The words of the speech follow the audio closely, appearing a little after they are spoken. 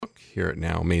here at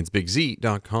now,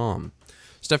 mainsbigz.com.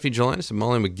 Stephanie Gelinas and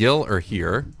Molly McGill are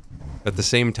here at the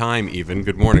same time even.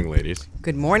 Good morning, ladies.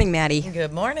 Good morning, Maddie.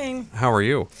 Good morning. How are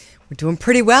you? We're doing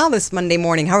pretty well this Monday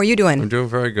morning. How are you doing? I'm doing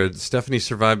very good. Stephanie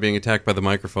survived being attacked by the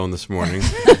microphone this morning.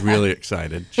 Really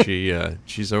excited.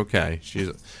 She's okay.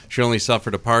 She only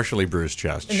suffered a partially bruised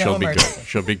chest. She'll be good.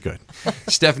 She'll be good.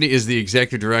 Stephanie is the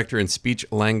executive director and speech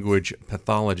language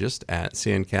pathologist at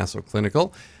Sandcastle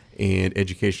Clinical and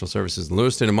Educational Services in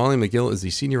Lewiston. And Molly McGill is the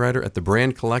senior writer at the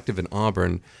Brand Collective in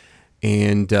Auburn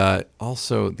and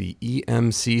also the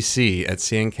EMCC at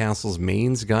Sandcastle's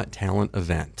Maine's Got Talent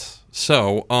event.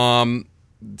 So,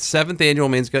 7th annual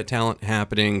Maine's Got Talent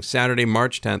happening Saturday,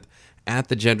 March 10th at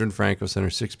the Gendron Franco Center,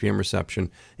 6 p.m. reception,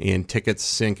 and tickets,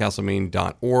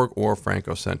 sandcastlemaine.org or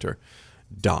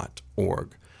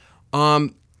francocenter.org.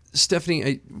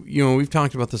 Stephanie, we've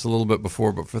talked about this a little bit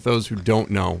before, but for those who don't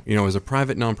know, as a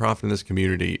private nonprofit in this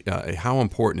community, how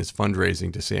important is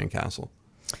fundraising to Sandcastle?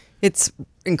 It's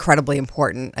incredibly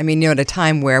important. I mean, at a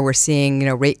time where we're seeing,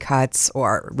 rate cuts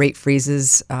or rate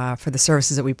freezes for the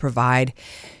services that we provide,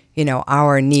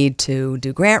 our need to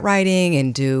do grant writing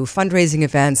and do fundraising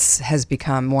events has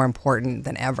become more important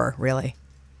than ever, really.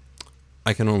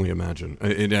 I can only imagine.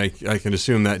 I can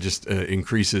assume that just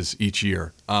increases each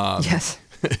year. Yes.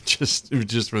 just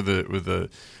with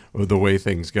the way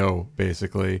things go,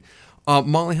 basically.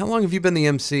 Molly, how long have you been the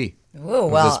MC?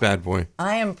 This bad boy?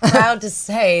 I am proud to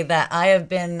say that I have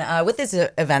been with this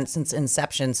event since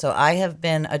inception. So I have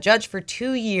been a judge for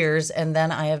 2 years, and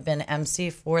then I have been MC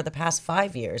for the past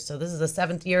 5 years. So this is the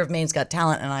 7th year of Maine's Got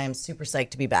Talent, and I am super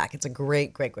psyched to be back. It's a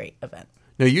great, great, great event.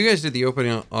 Now, you guys did the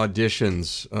opening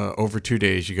auditions over 2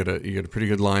 days. You got a pretty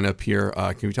good lineup here.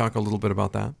 Can we talk a little bit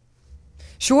about that?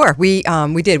 Sure. We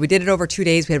did. We did it over 2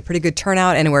 days. We had a pretty good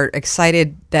turnout, and we're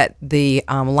excited that the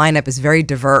lineup is very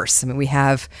diverse. I mean, we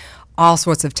have all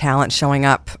sorts of talent showing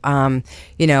up.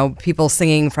 People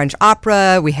singing French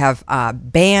opera. We have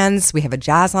bands. We have a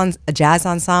jazz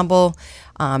ensemble.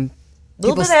 A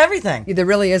little bit of everything. There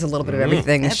really is a little bit of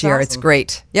everything this year. Awesome. It's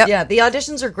great. Yep. Yeah, the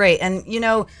auditions are great. And,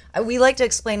 we like to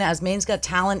explain it as Maine's Got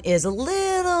Talent is a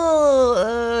little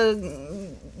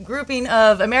grouping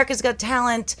of America's Got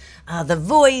Talent, The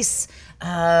Voice,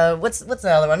 what's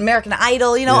the other one? American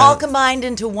Idol, all combined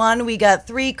into one. We got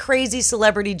 3 crazy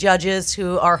celebrity judges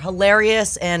who are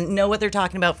hilarious and know what they're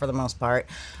talking about for the most part.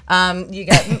 You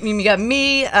got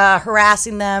me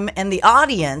harassing them, and the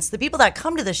audience, the people that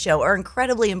come to the show are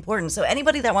incredibly important. So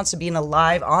anybody that wants to be in a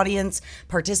live audience,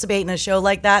 participate in a show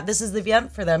like that, this is the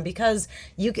event for them because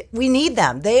we need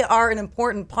them. They are an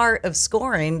important part of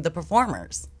scoring the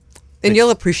performers. And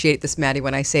you'll appreciate this, Maddie,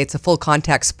 when I say it's a full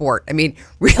contact sport. I mean,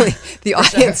 really, the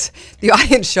audience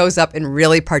shows up and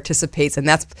really participates, and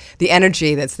that's the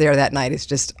energy that's there that night is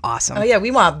just awesome. Oh yeah,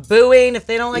 we want booing if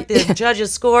they don't like the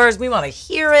judges' scores. We want to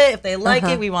hear it if they like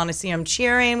it. We want to see them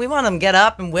cheering. We want them to get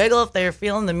up and wiggle if they're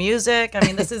feeling the music. I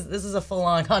mean, this is a full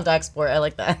on contact sport. I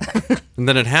like that. And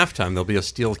then at halftime there'll be a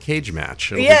steel cage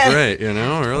match. It'll be great.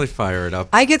 Really fire it up.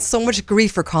 I get so much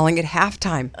grief for calling it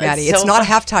halftime, Maddie. It's not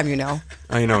halftime,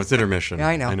 I know, it's intermission. Yeah,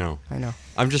 I know.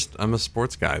 I'm a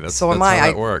sports guy. That's how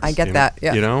that works. I get that.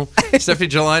 Yeah. Stephanie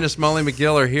Gelinas, Molly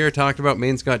McGill are here talking about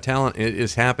Maine's Got Talent. It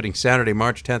is happening Saturday,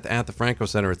 March 10th at the Franco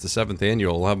Center. It's the 7th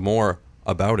annual. We'll have more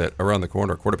about it around the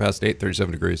corner. 8:15,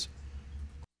 37 degrees.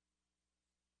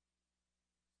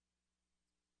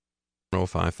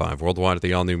 1055 worldwide at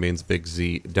the all-new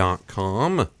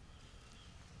mainsbigz.com.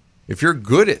 If you're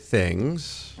good at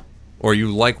things, or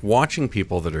you like watching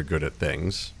people that are good at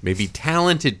things, maybe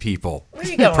talented people,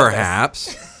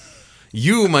 perhaps,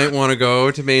 you might want to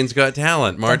go to Maine's Got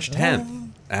Talent, March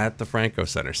 10th at the Franco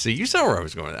Center. See, you saw where I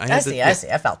was going. I see. I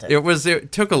felt it.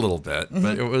 It took a little bit,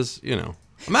 but it was, I'm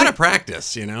out of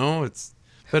practice, It's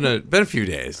been a few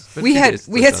days. We had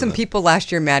some people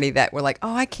last year, Maddie, that were like,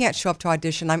 "Oh, I can't show up to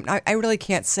audition. I really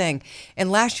can't sing."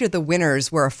 And last year, the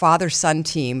winners were a father-son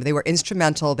team. They were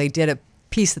instrumental. They did a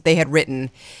piece that they had written,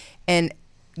 and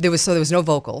there was no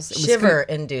vocals. It was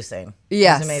shiver-inducing.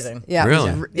 Yes, it was amazing. Yeah,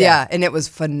 really. Yeah, and it was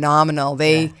phenomenal.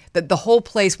 The whole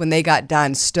place when they got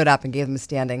done stood up and gave them a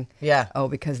standing. Yeah. Oh,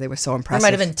 because they were so impressive.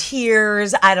 There might have been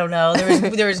tears. I don't know.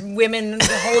 There was women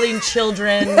holding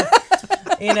children.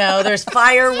 There's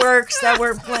fireworks that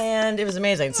weren't planned. It was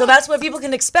amazing. So that's what people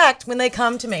can expect when they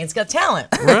come to Maine's Got Talent.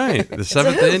 Right. The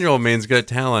 7th annual Maine's Got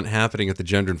Talent happening at the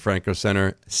Gendron Franco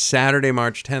Center Saturday,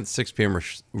 March 10th, 6 p.m.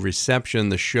 reception.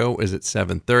 The show is at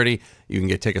 7:30. You can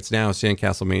get tickets now,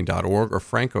 sandcastlemaine.org or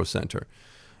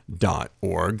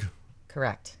francocenter.org.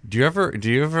 Correct. Do you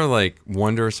ever like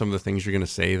wonder some of the things you're going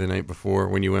to say the night before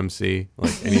when you MC?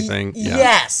 Like anything? Yeah.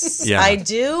 Yes, Yeah. I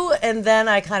do, and then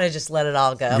I kind of just let it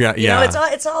all go. Yeah, You know,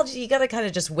 it's all you got to kind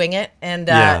of just wing it. And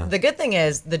the good thing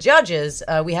is the judges.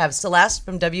 We have Celeste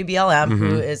from WBLM,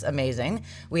 who is amazing.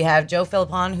 We have Joe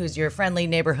Philippon, who's your friendly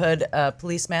neighborhood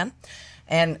policeman,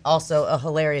 and also a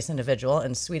hilarious individual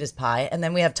and sweet as pie. And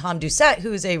then we have Tom Doucette,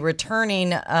 who's a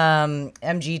returning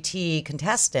MGT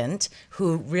contestant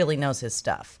who really knows his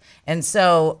stuff. And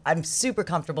so I'm super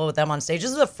comfortable with them on stage.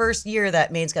 This is the first year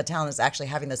that Maine's Got Talent is actually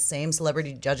having the same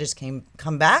celebrity judges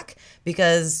come back,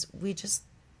 because we just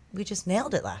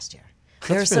nailed it last year.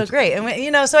 They were so great.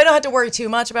 And, so I don't have to worry too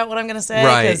much about what I'm going to say.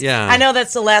 Right, yeah. I know that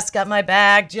Celeste got my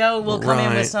back. Joe will come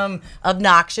in with some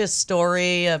obnoxious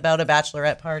story about a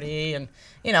bachelorette party and,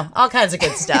 all kinds of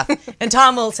good stuff. And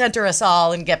Tom will center us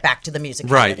all and get back to the music.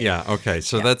 Right, yeah, okay.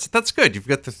 So that's good. You've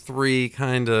got the three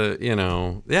kind of,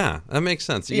 that makes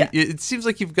sense. Yeah. It seems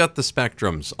like you've got the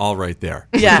spectrums all right there,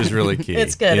 Yeah. which is really key.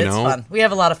 It's good. It's fun. We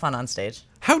have a lot of fun on stage.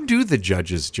 How do the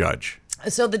judges judge?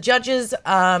 So the judges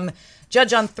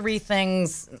judge on three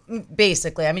things,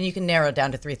 basically. I mean, you can narrow it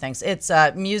down to three things. It's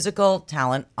musical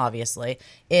talent, obviously.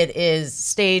 It is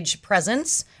stage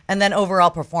presence, and then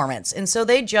overall performance. And so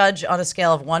they judge on a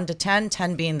scale of 1 to 10,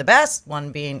 10 being the best,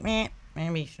 1 being meh.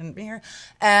 Maybe you shouldn't be here.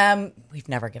 We've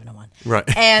never given a 1.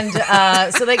 Right. And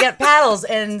so they get paddles.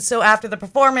 And so after the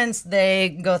performance,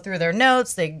 they go through their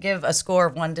notes. They give a score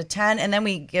of 1 to 10. And then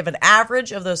we give an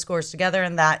average of those scores together.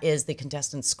 And that is the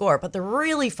contestant's score. But the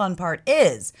really fun part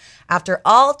is, after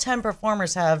all 10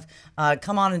 performers have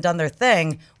come on and done their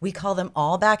thing, we call them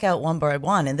all back out one by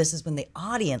one. And this is when the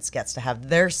audience gets to have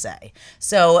their say.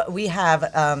 So we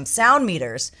have sound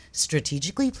meters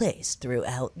strategically placed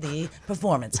throughout the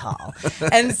performance hall.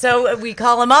 And so we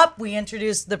call them up, we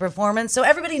introduce the performance. So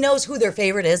everybody knows who their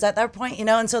favorite is at that point,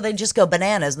 and so they just go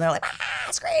bananas and they're like,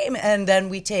 scream. And then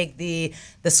we take the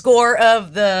score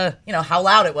of the, how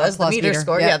loud it was, the meter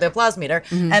score, the applause meter.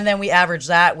 Mm-hmm. And then we average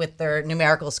that with their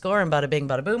numerical score, and bada bing,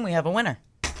 bada boom, we have a winner.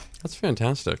 That's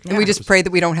fantastic. And we just pray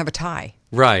that we don't have a tie.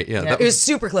 Right, yeah. It was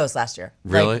super close last year.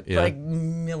 Really? Like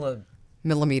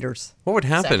millimeters. What would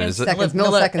happen? Seconds,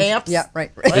 milliseconds. Amps? Yeah,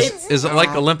 right. Is it like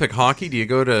Olympic hockey? Do you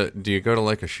go to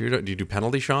like a shootout? Do you do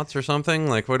penalty shots or something?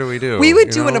 Like, what do we do? We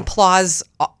would do an applause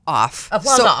off.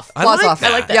 Applause off. I like that.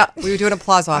 I like that. Yeah, we would do an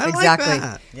applause off. Exactly.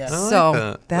 That. Yes.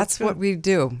 So that's what we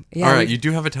do. Yeah, all right, you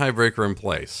do have a tiebreaker in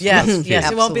place. Yes,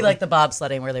 yes. It won't be like the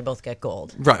bobsledding where they both get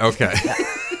gold. Right. Okay.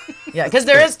 Yeah, because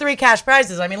there is 3 cash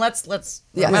prizes. I mean, let's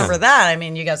remember that. I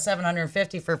mean, you got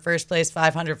 $750 for first place,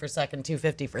 $500 for second,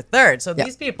 $250 for third. So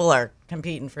these people are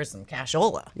competing for some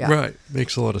cashola. Yeah. Right.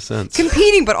 Makes a lot of sense.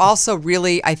 Competing, but also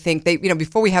really, I think they,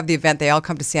 before we have the event, they all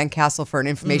come to Sandcastle for an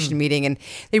information meeting, and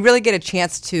they really get a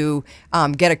chance to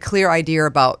get a clear idea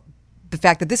about the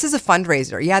fact that this is a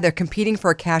fundraiser. Yeah, they're competing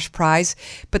for a cash prize,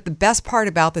 but the best part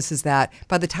about this is that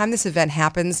by the time this event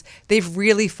happens, they've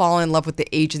really fallen in love with the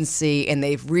agency, and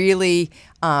they've really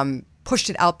pushed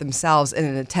it out themselves in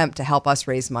an attempt to help us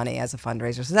raise money as a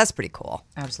fundraiser. So that's pretty cool.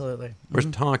 Absolutely. We're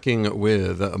talking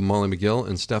with Molly McGill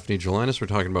and Stephanie Gelinas. We're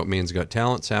talking about Maine's Got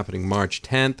Talent. It's happening March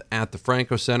 10th at the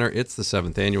Franco Center. It's the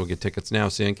 7th annual. Get tickets now,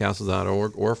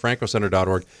 sandcastle.org or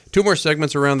francocenter.org. 2 more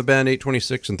segments around the bend,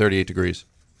 826 and 38 degrees.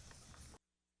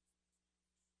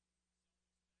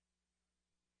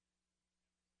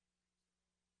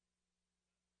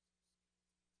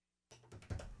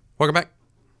 Welcome back.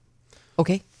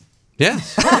 Okay.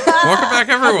 Yes. Welcome back,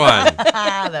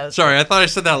 everyone. Sorry, I thought I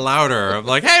said that louder. I'm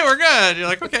like, hey, we're good. You're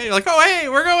like, okay. You're like, oh, hey,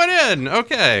 we're going in.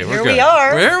 Okay, we're Here good. we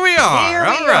are. Here we are. Here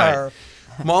All we right. are.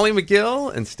 Molly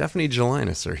McGill and Stephanie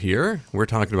Gelinas are here. We're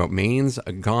talking about Maine's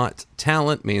Got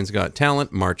Talent. Maine's Got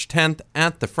Talent, March 10th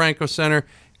at the Franco Center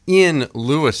in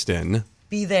Lewiston.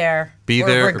 Be there. Be or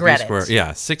there. Regret or be square. it.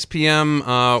 Yeah, 6 p.m.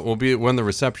 Will be when the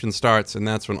reception starts, and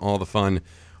that's when all the fun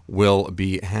will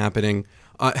be happening.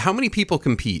 How many people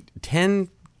compete? 10,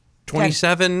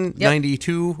 27, 10.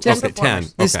 92? 10 okay, 10.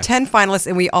 performers. There's Okay. 10 finalists,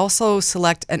 and we also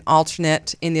select an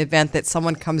alternate in the event that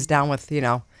someone comes down with,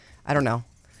 I don't know,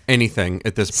 Anything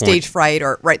at this point. stage fright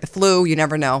or the flu. You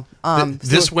never know.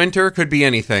 This winter could be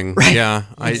anything. Right. Yeah.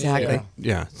 Exactly.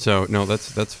 Yeah. So no,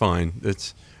 that's fine.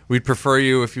 We'd prefer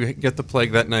you if you get the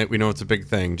plague that night. We know it's a big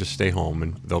thing. Just stay home,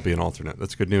 and there'll be an alternate.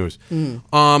 That's good news.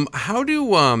 How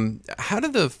do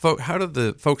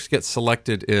the folks get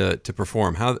selected to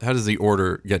perform? How does the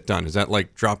order get done? Is that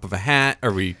like drop of a hat?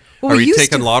 Are we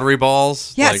taking lottery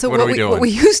balls? Yeah, like, so what are we doing? what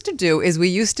we used to do is we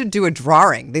used to do a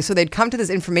drawing. So they'd come to this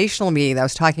informational meeting that I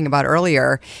was talking about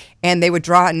earlier, and they would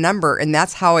draw a number, and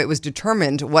that's how it was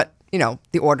determined what,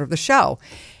 the order of the show.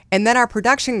 And then our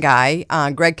production guy,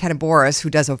 Greg Kennaboris, who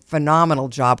does a phenomenal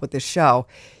job with this show,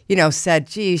 said,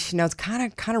 geez, it's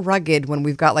kind of rugged when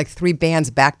we've got like 3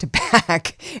 bands back to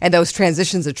back and those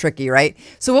transitions are tricky, right?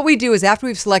 So what we do is after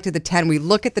we've selected the 10, we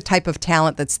look at the type of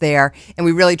talent that's there and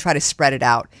we really try to spread it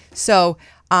out. So,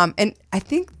 and I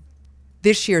think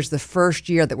this year's the first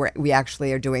year that we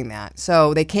actually are doing that.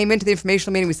 So they came into the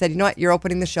informational meeting. We said, you know what, you're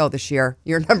opening the show this year.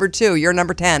 You're number 2. You're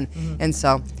number 10.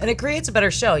 Mm-hmm. And it creates a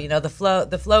better show. The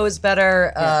flow is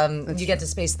better. You get to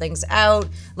space things out.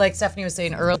 Like Stephanie was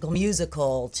saying earlier,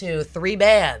 musical to 3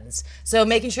 bands. So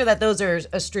making sure that those are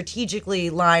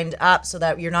strategically lined up so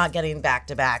that you're not getting back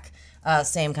to back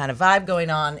same kind of vibe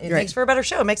going on. It makes for a better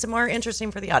show. It makes it more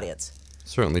interesting for the audience.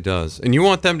 Certainly does. And you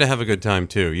want them to have a good time,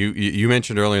 too. You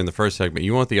mentioned earlier in the first segment,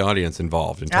 you want the audience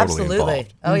involved and totally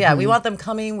involved. Oh, yeah. We want them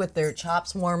coming with their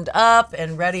chops warmed up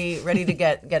and ready to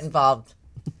get involved.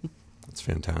 That's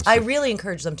fantastic. I really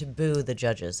encourage them to boo the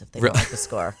judges if they don't like the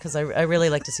score, because I really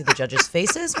like to see the judges'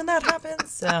 faces when that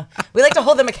happens. We like to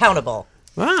hold them accountable.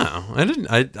 Wow.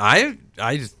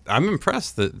 I'm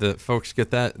impressed that folks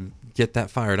get that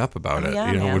fired up about it.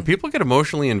 Yeah, when people get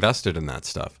emotionally invested in that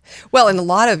stuff. Well, and a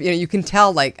lot of, you can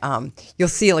tell, like, you'll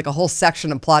see like a whole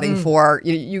section applauding for,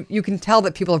 you can tell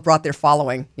that people have brought their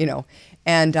following,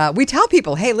 and we tell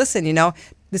people, hey, listen,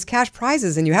 this cash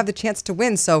prizes and you have the chance to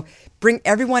win. So bring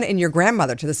everyone and your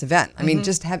grandmother to this event. I mean,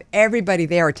 just have everybody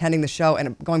there attending the show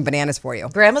and going bananas for you.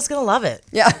 Grandma's going to love it.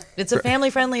 Yeah. It's a family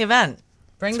friendly event.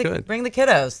 Bring the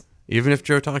kiddos. Even if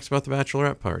Joe talks about the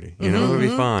bachelorette party, it'll be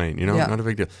fine. Not a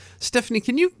big deal. Stephanie,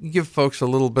 can you give folks a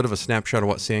little bit of a snapshot of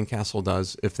what Sandcastle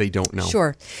does if they don't know?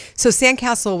 Sure. So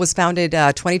Sandcastle was founded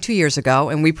 22 years ago,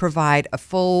 and we provide a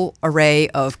full array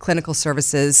of clinical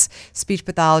services: speech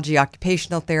pathology,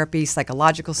 occupational therapy,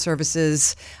 psychological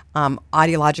services,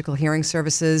 audiological hearing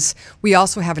services. We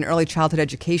also have an early childhood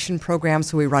education program,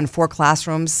 so we run 4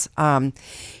 classrooms.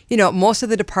 Most of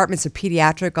the departments are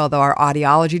pediatric, although our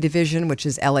audiology division, which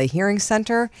is LA Hearing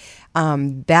Center,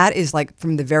 that is like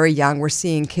from the very young. We're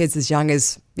seeing kids as young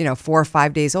as 4 or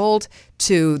 5 days old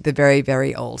to the very,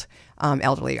 very old,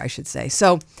 elderly, I should say.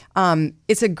 So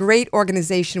it's a great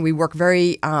organization. We work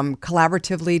very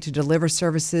collaboratively to deliver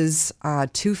services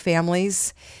to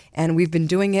families, and we've been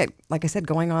doing it, like I said,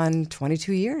 going on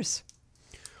 22 years.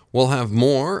 We'll have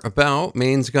more about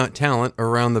Maine's Got Talent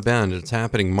around the bend. It's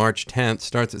happening March 10th.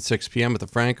 Starts at 6 p.m. at the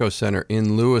Franco Center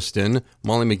in Lewiston.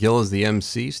 Molly McGill is the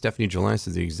MC. Stephanie Gelinas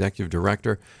is the executive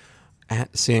director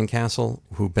at Sandcastle,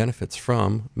 who benefits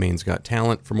from Maine's Got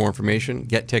Talent. For more information,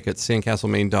 get tickets,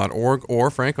 sandcastlemaine.org or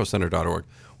francocenter.org.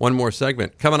 One more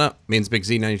segment coming up. Maine's Big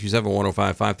Z, 92.7,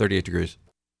 105, 538 degrees.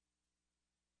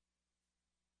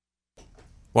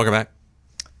 Welcome back.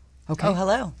 Okay. Oh,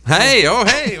 hello. Hey,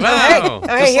 wow. Oh,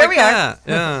 hey, here we are.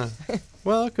 Yeah.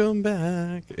 Welcome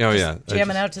back. Oh, yeah.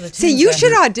 Jamming out to the tunes. See, you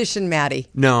should audition, Maddie.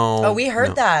 No. Oh, we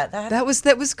heard that. That was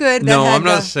good. No, I'm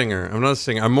not a singer.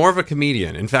 I'm more of a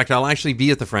comedian. In fact, I'll actually be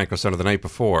at the Franco Center the night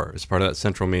before as part of that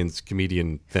Central Maine's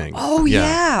comedian thing. Oh,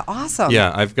 yeah. Awesome.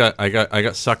 Yeah, I got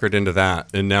suckered into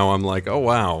that, and now I'm like, oh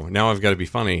wow, now I've got to be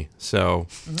funny. So,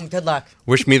 good luck.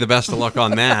 Wish me the best of luck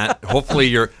on that. Hopefully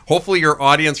your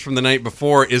audience from the night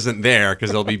before isn't there,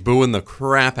 because they'll be booing the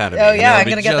crap out of me. Oh yeah, I'm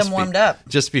gonna get them warmed up.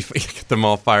 Just get them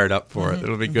all fired up for it.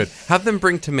 It'll be good. Have them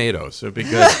bring tomatoes. It'll be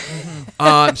good.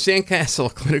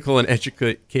 Sandcastle Clinical and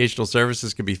Educational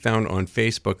Services can be found on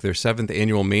Facebook. Their 7th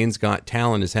annual Maine's Got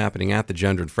Talent is happening at the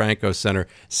Gendron Franco Center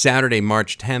Saturday,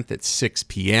 March 10th at 6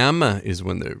 p.m. Is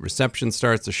when the reception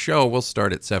starts. The show will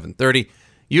start at 7:30.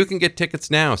 You can get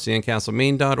tickets now,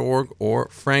 sandcastlemaine.org or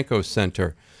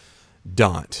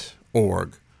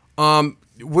francocenter.org.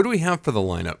 What do we have for the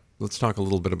lineup? Let's talk a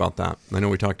little bit about that. I know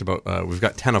we talked about, we've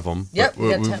got 10 of them. Yep.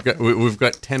 We've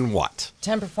got 10 what?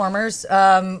 10 performers.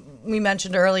 We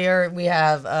mentioned earlier we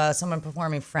have someone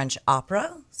performing French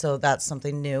opera. So that's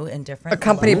something new and different.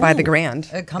 Accompanied by the Grand.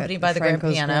 Accompanied by the Grand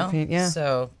Piano. Yeah.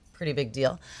 So pretty big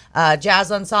deal. Jazz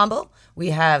ensemble. We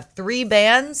have 3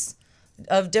 bands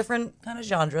of different kind of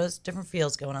genres, different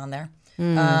feels going on there.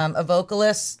 A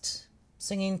vocalist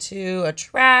singing to a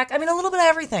track. I mean, a little bit of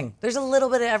everything. There's a little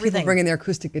bit of everything. People bringing their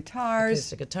acoustic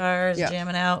guitars. Yeah.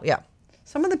 Jamming out. Yeah.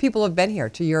 Some of the people have been here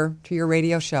to your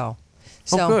radio show.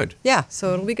 So, good. Yeah,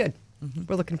 so it'll be good.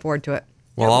 We're looking forward to it.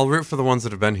 Well, I'll root for the ones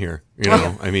that have been here.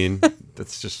 I mean,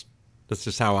 that's just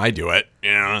how I do it.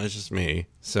 It's just me.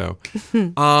 So,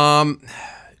 do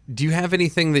you have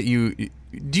anything that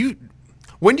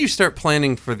when do you start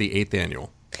planning for the 8th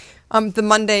annual? The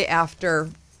Monday after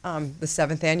the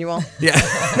 7th annual. Yeah.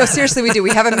 No, seriously, we do.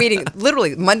 We have a meeting.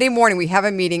 Literally, Monday morning, we have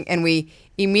a meeting, and we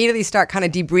immediately start kind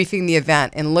of debriefing the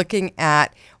event and looking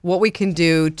at what we can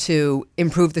do to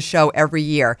improve the show every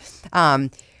year.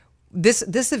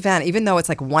 This event, even though it's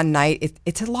like one night,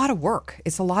 it's a lot of work.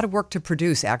 It's a lot of work to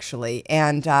produce, actually.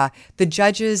 And the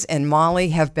judges and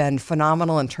Molly have been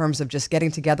phenomenal in terms of just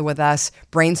getting together with us,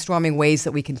 brainstorming ways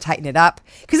that we can tighten it up.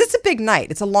 Because it's a big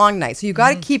night. It's a long night. So you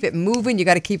got to keep it moving. You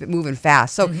got to keep it moving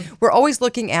fast. So we're always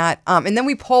looking at, and then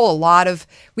we poll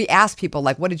we ask people,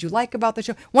 like, what did you like about the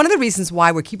show? One of the reasons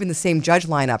why we're keeping the same judge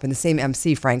lineup and the same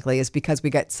MC, frankly, is because we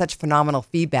got such phenomenal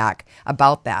feedback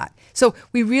about that. So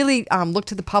we really look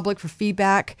to the public for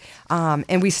feedback,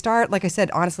 and we start, like I said,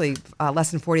 honestly,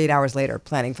 less than 48 hours later,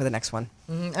 planning for the next one.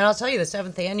 And I'll tell you, the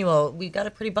 7th annual, we got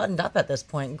it pretty buttoned up at this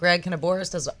point. Greg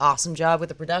Canaboris does an awesome job with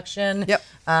the production. Yep.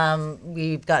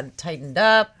 We've gotten tightened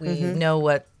up. We know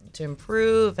what to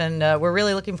improve, and we're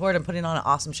really looking forward to putting on an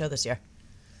awesome show this year.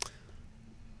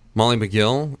 Molly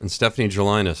McGill and Stephanie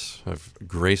Gelinas have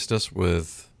graced us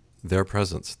with their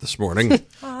presence this morning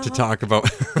to talk about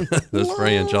this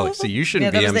very angelic. See, you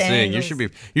shouldn't be emceeing.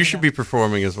 You should be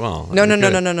performing as well. No.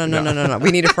 We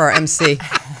need it for our MC.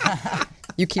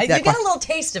 You keep that. You get a little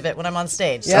taste of it when I'm on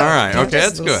stage. So. All right. Okay,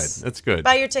 that's good. That's good.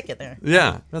 Buy your ticket there.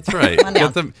 Yeah, that's right.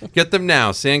 Get them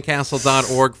now.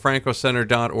 Sandcastle.org,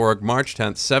 francocenter.org, March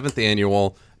 10th, 7th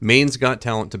annual Maine's Got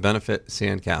Talent to benefit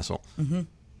Sandcastle.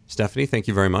 Stephanie, thank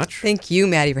you very much. Thank you,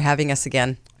 Maddie, for having us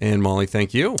again. And Molly,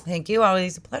 thank you. Thank you.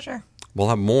 Always a pleasure. We'll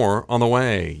have more on the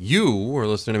way. You are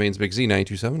listening to Maine's Big Z,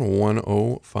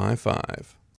 927-1055.